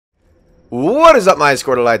What is up, my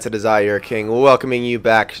escort of lights? It is I, your king, welcoming you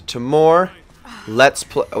back to more Let's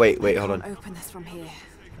Play. Wait, hold on. Open this from here.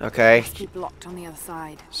 Okay. Keep locked on the other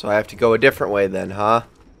side. So I have to go a different way then, huh?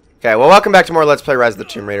 Okay, well, welcome back to more Let's Play Rise of the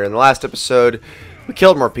Tomb Raider. In the last episode, we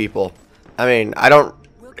killed more people. I mean, I don't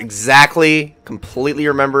exactly completely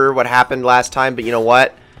remember what happened last time, but you know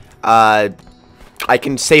what? I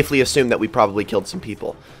can safely assume that we probably killed some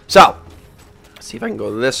people. So, let's see if I can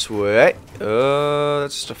go this way.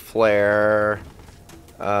 That's just a flare.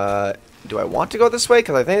 Do I want to go this way?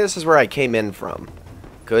 Because I think this is where I came in from.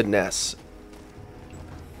 Goodness.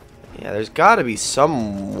 Yeah, there's got to be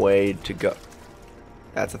some way to go.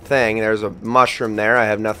 That's a thing. There's a mushroom there. I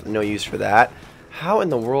have no use for that. How in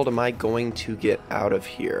the world am I going to get out of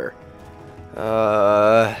here?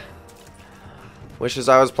 Wishes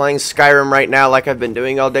I was playing Skyrim right now like I've been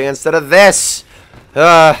doing all day instead of this.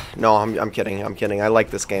 No, I'm kidding. I'm kidding. I like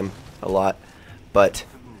this game a lot. But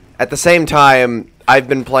at the same time, I've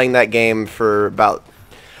been playing that game for about...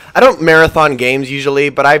 I don't marathon games usually,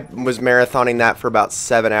 but I was marathoning that for about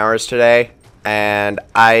 7 hours today. And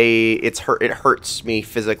it hurts me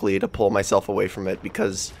physically to pull myself away from it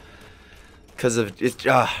because of it.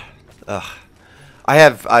 I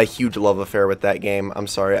have a huge love affair with that game. I'm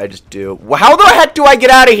sorry, I just do. How the heck do I get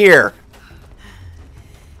out of here?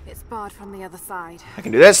 It's barred from the other side. I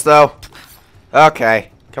can do this though.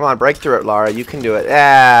 Okay, come on, break through it, Lara. You can do it.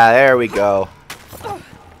 Yeah, there we go.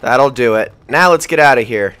 That'll do it. Now let's get out of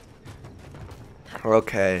here.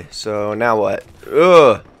 Okay, so now what?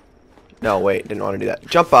 Ugh. No, wait, didn't want to do that.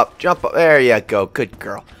 Jump up, jump up. There you go. Good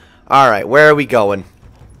girl. Alright, where are we going?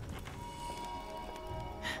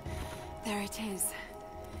 There it is.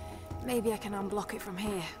 Maybe I can unblock it from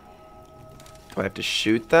here. Do I have to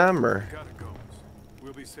shoot them, or?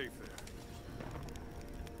 We'll be safe there.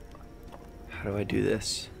 How do I do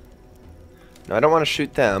this? No, I don't want to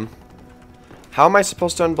shoot them. How am I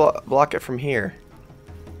supposed to unblock it from here?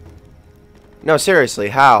 No, seriously,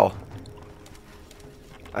 how?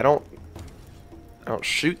 I don't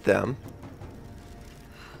shoot them.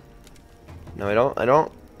 No, I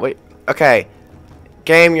don't. Wait. Okay.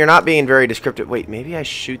 Game, you're not being very descriptive. Wait, maybe I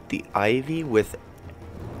shoot the ivy with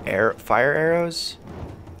fire arrows?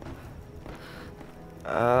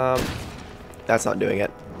 That's not doing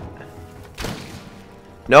it.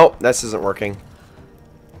 Nope, this isn't working.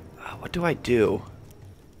 What do I do?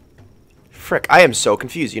 Frick, I am so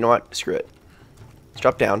confused. You know what? Screw it. Let's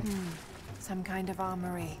drop down. Some kind of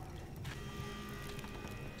armory.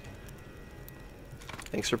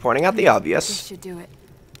 Thanks for pointing out the obvious. This should do it.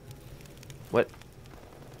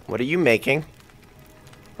 What are you making?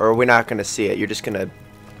 Or are we not going to see it? You're just going to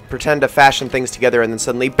pretend to fashion things together and then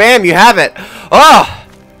suddenly, BAM! You have it! Oh!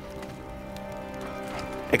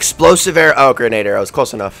 Explosive arrow. Oh, grenade arrows.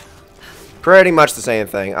 Close enough. Pretty much the same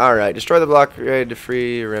thing. Alright, destroy the block ready to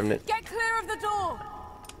free a remnant. Get clear of the door!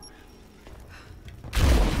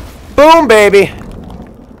 Boom, baby!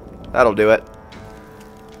 That'll do it.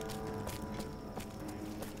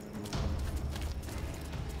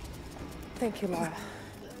 Thank you, Lara.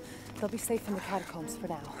 They'll be safe in the catacombs for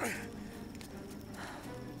now.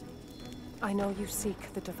 I know you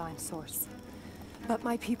seek the divine source, but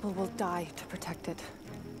my people will die to protect it.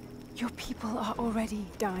 Your people are already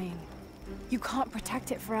dying. You can't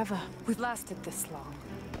protect it forever. We've lasted this long.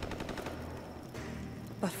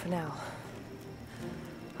 But for now,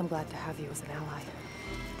 I'm glad to have you as an ally.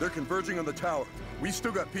 They're converging on the tower. We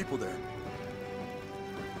still got people there.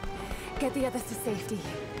 Get the others to safety.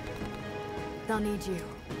 They'll need you.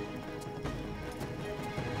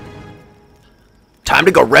 Time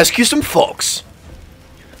to go rescue some folks.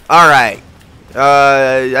 Alright.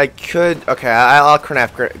 I could... Okay, I'll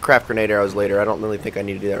craft grenade arrows later. I don't really think I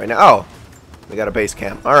need to do that right now. Oh! We got a base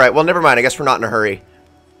camp. Alright, well, never mind. I guess we're not in a hurry.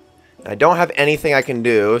 I don't have anything I can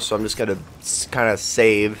do, so I'm just going to kind of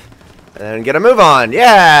save and get a move on.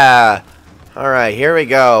 Yeah! Alright, here we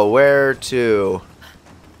go. Where to?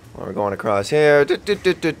 Well, we're going across here.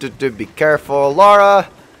 Be careful, Lara.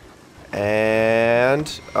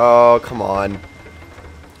 And... Oh, come on.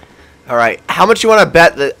 Alright, how much you want to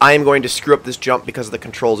bet that I am going to screw up this jump because of the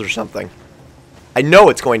controls or something? I know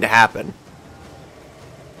it's going to happen.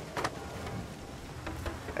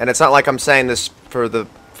 And it's not like I'm saying this for the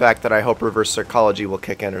fact that I hope reverse psychology will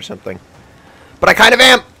kick in or something. But I kind of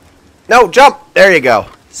am! No, jump! There you go.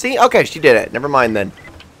 See? Okay, she did it. Never mind then.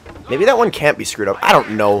 Maybe that one can't be screwed up. I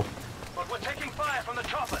don't know. But we're taking fire from the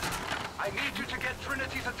chopper. I need you to get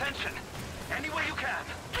Trinity's attention. Any way you can.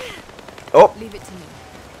 Oh. Leave it to me.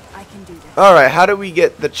 I can do this. Alright, how do we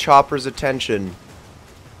get the chopper's attention?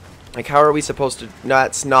 Like, how are we supposed to...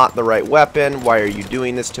 That's not the right weapon. Why are you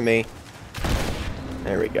doing this to me?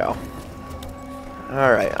 There we go.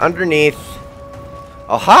 Alright, underneath.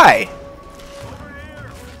 Oh, hi!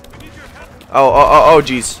 Oh,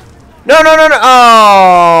 jeez. No!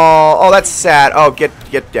 Oh, that's sad. Oh, get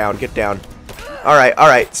down, get down.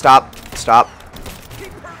 Alright, stop.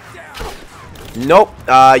 Nope,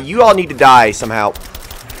 you all need to die somehow.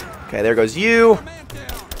 Okay, there goes you.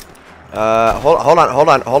 Hold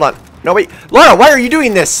on. No, wait. Laura, why are you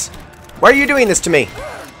doing this? Why are you doing this to me?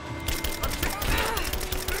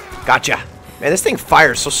 Gotcha. Man, this thing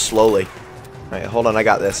fires so slowly. Alright, hold on, I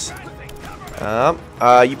got this.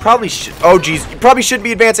 You probably should... Oh, geez. You probably should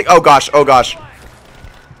be advancing. Oh, gosh.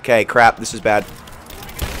 Okay, crap. This is bad.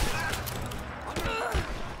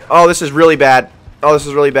 Oh, this is really bad.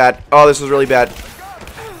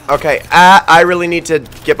 Okay, I really need to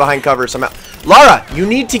get behind cover somehow. Lara, you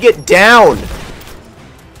need to get down.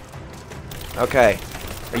 Okay.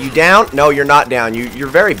 Are you down? No, you're not down. You're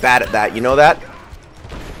very bad at that. You know that?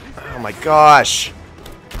 Oh, my gosh.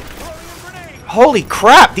 Holy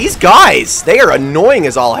crap, these guys, they are annoying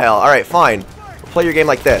as all hell. Alright, fine. We'll play your game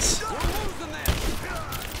like this.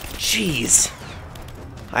 Jeez.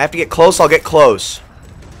 I have to get close, I'll get close.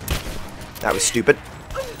 That was stupid.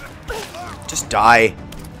 Just die.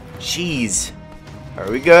 Jeez. Are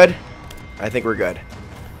we good? I think we're good.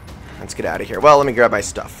 Let's get out of here. Well, let me grab my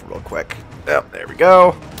stuff real quick. Yep, there we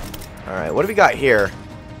go. Alright, what do we got here?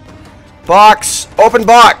 Box! Open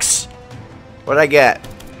box! What did I get?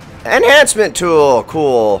 Enhancement tool!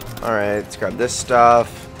 Cool. Alright, let's grab this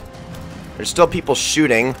stuff. There's still people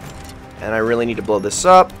shooting. And I really need to blow this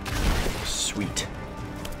up. Sweet.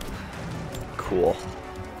 Cool.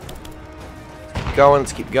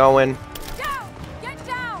 Let's keep going. Down! Get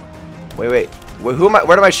down! Wait. Who am I?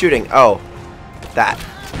 Where am I shooting? Oh. That.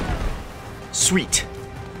 Sweet.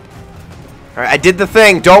 Alright, I did the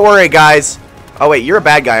thing. Don't worry, guys. Oh, wait. You're a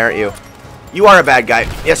bad guy, aren't you? You are a bad guy.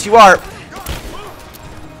 Yes, you are.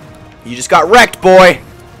 You just got wrecked, boy.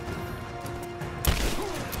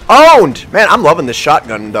 Owned! Man, I'm loving this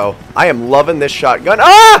shotgun, though. I am loving this shotgun.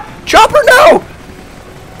 Ah! Chopper, no!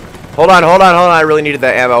 Hold on. I really needed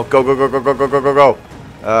that ammo. Go.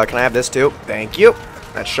 Can I have this, too? Thank you.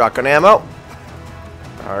 That's shotgun ammo.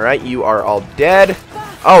 Alright, you are all dead.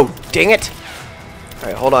 Oh, dang it.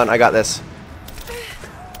 Alright, hold on. I got this.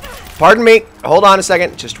 Pardon me. Hold on a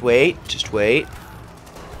second. Just wait.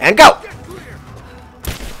 And go!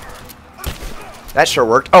 That sure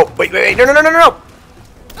worked. Oh, wait. No.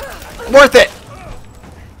 Worth it.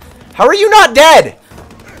 How are you not dead?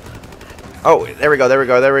 Oh, there we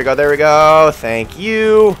go. Thank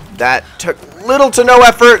you. That took little to no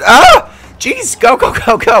effort. Ah! Jeez, go.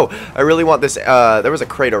 I really want this. There was a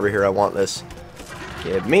crate over here. I want this.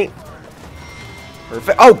 Give me.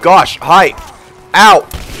 Perfect. Oh, gosh. Hi. Ow.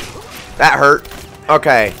 That hurt.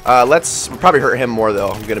 Okay. Let's probably hurt him more, though.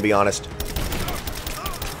 I'm going to be honest.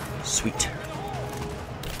 Sweet.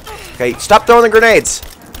 Okay, stop throwing the grenades.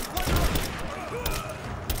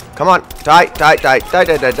 Come on. Die.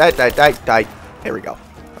 There we go.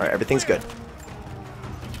 Alright, everything's good.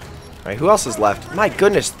 Alright, who else is left? My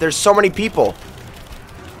goodness, there's so many people.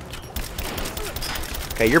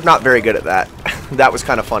 Okay, you're not very good at that. That was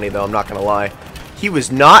kind of funny, though, I'm not going to lie. He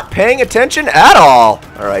was not paying attention at all.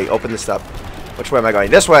 Alright, open this up. Which way am I going?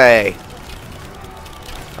 This way.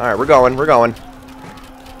 Alright, we're going.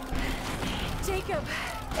 Jacob,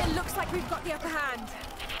 it looks like we've got the upper hand.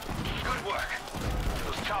 Good work.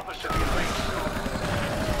 Those choppers should be late.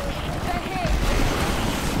 They're here.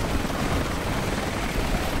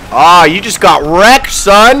 Ah, you just got wrecked,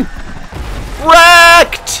 son.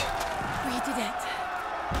 Wrecked. We did it.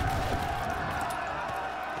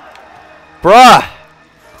 Bruh.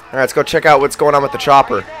 Alright, let's go check out what's going on with the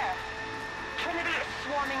chopper. Trinity is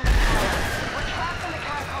swarming the tower. We're trapped in the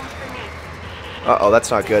catacombs beneath. Uh-oh,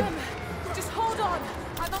 that's not good. Just hold on.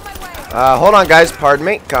 I'm on my way. Hold on, guys. Pardon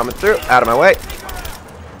me. Coming through. Out of my way.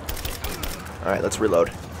 Alright, let's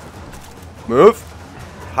reload. Move.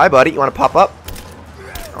 Hi, buddy. You want to pop up?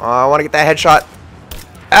 Oh, I want to get that headshot.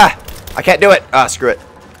 Ah! I can't do it. Ah, screw it.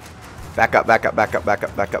 Back up.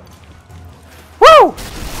 Woo!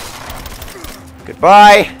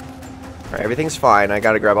 Goodbye. Alright, everything's fine. I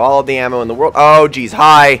gotta grab all of the ammo in the world. Oh, geez.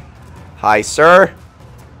 Hi. Hi, sir.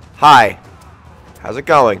 Hi. How's it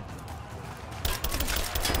going?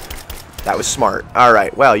 That was smart.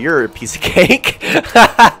 Alright, well, you're a piece of cake.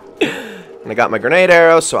 And I got my grenade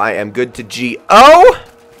arrow, so I am good to GO.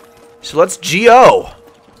 So let's GO.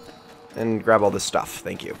 And grab all this stuff.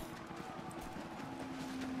 Thank you.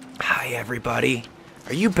 Hi, everybody.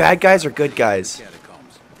 Are you bad guys or good guys?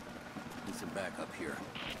 Catacombs. Need some backup here.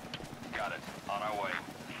 Got it. On our way.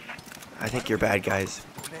 I think you're bad guys.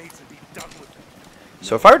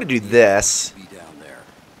 So if I were to do this, Be down there.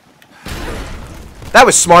 That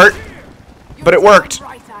was smart, but it worked.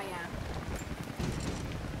 Right, I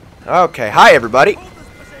am. Okay, hi everybody.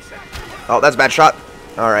 Oh, that's a bad shot.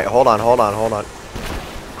 Alright, hold on.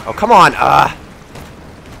 Oh, come on. I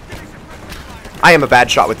am a bad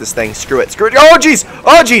shot with this thing. Screw it. Oh, jeez.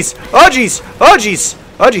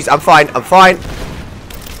 I'm fine.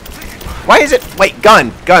 Why is it... Wait,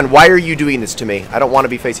 gun. Why are you doing this to me? I don't want to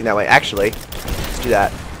be facing that way. Actually, let's do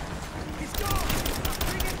that.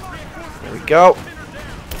 There we go.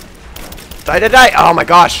 Die. Oh, my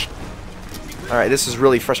gosh. Alright, this is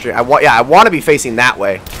really frustrating. I want to be facing that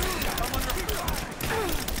way.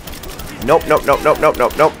 Nope.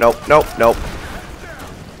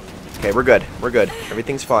 Okay, we're good.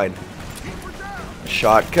 Everything's fine.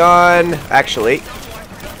 Shotgun. Actually.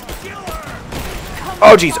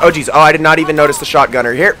 Oh, jeez. Oh, I did not even notice the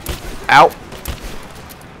shotgunner here. Ow.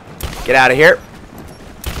 Get out of here.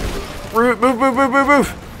 Move.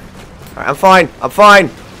 Alright, I'm fine.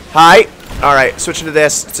 Hi. Alright, switching to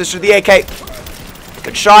this. Switch to the AK.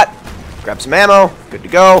 Good shot. Grab some ammo. Good to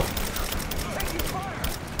go.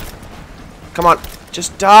 Come on.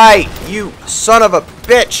 Just die, you son of a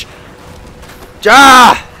bitch.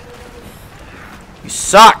 Ah! You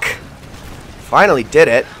suck. Finally did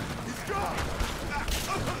it.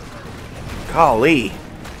 Golly.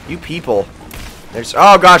 You people. There's...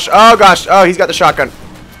 Oh, gosh. Oh, he's got the shotgun.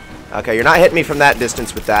 Okay, you're not hitting me from that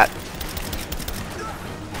distance with that.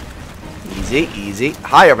 Easy.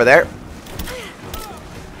 Hi over there.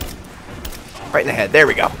 Right in the head. There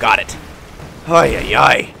we go. Got it.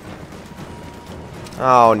 Ay.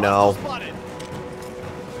 Oh, no.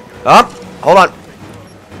 Up. Hold on.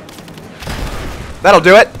 That'll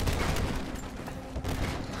do it.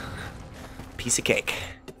 Piece of cake.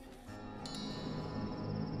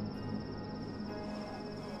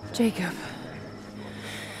 Jacob.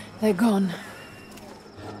 They're gone.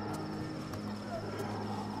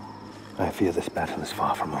 I fear this battle is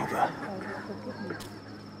far from over.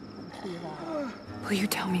 Will you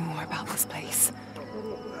tell me more about this place?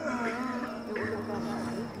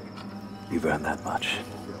 You've earned that much.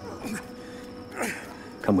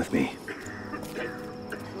 Come with me.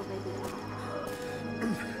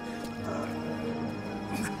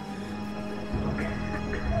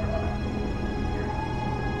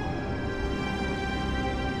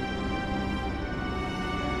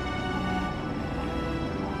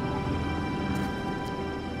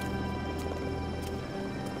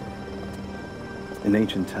 In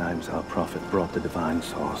ancient times, our prophet brought the divine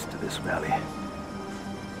source to this valley.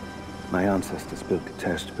 My ancestors built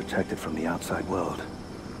Katesh to protect it from the outside world.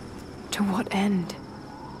 To what end?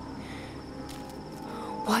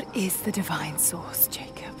 What is the divine source,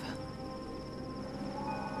 Jacob?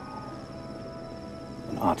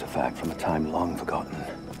 An artifact from a time long forgotten.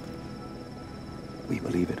 We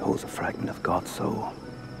believe it holds a fragment of God's soul.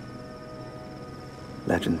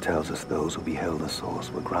 Legend tells us those who beheld the source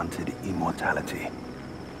were granted immortality.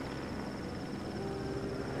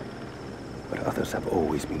 But others have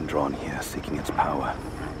always been drawn here, seeking its power.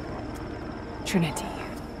 Trinity.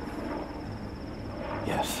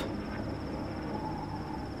 Yes.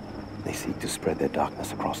 They seek to spread their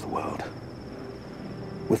darkness across the world.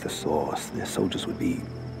 With the source, their soldiers would be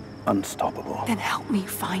unstoppable. Then help me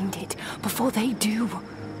find it before they do.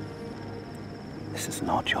 This is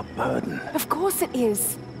not your burden. Of course it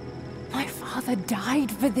is. My father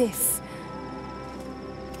died for this.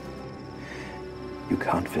 You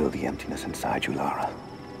can't fill the emptiness inside you, Lara.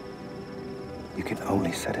 You can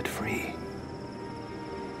only set it free.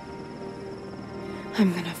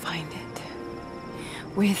 I'm gonna find it.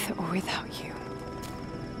 With or without you.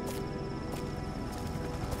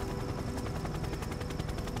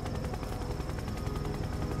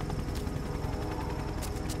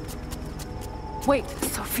 Wait,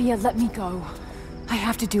 Sophia, let me go. I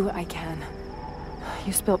have to do what I can.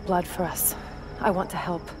 You spilt blood for us. I want to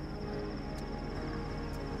help.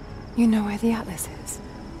 You know where the Atlas is?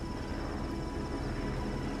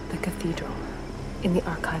 The cathedral. In the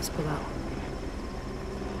archives below.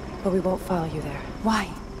 But we won't follow you there. Why?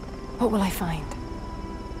 What will I find?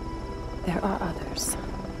 There are others.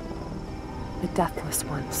 The deathless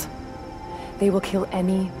ones. They will kill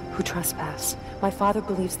any who trespass. My father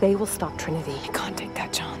believes they will stop Trinity. I can't take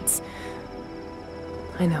that chance.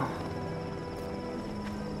 I know.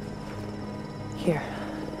 Here.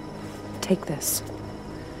 Take this.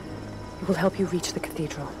 It will help you reach the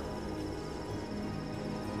cathedral.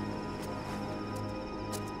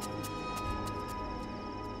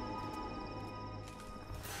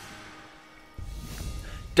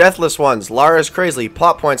 Deathless Ones, Lara's Crazy,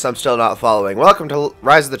 plot points I'm still not following. Welcome to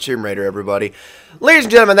Rise of the Tomb Raider, everybody. Ladies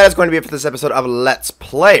and gentlemen, that is going to be it for this episode of Let's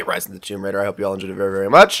Play Rise of the Tomb Raider. I hope you all enjoyed it very, very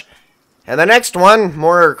much. And the next one,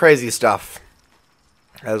 more crazy stuff.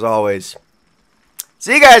 As always.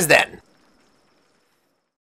 See you guys then.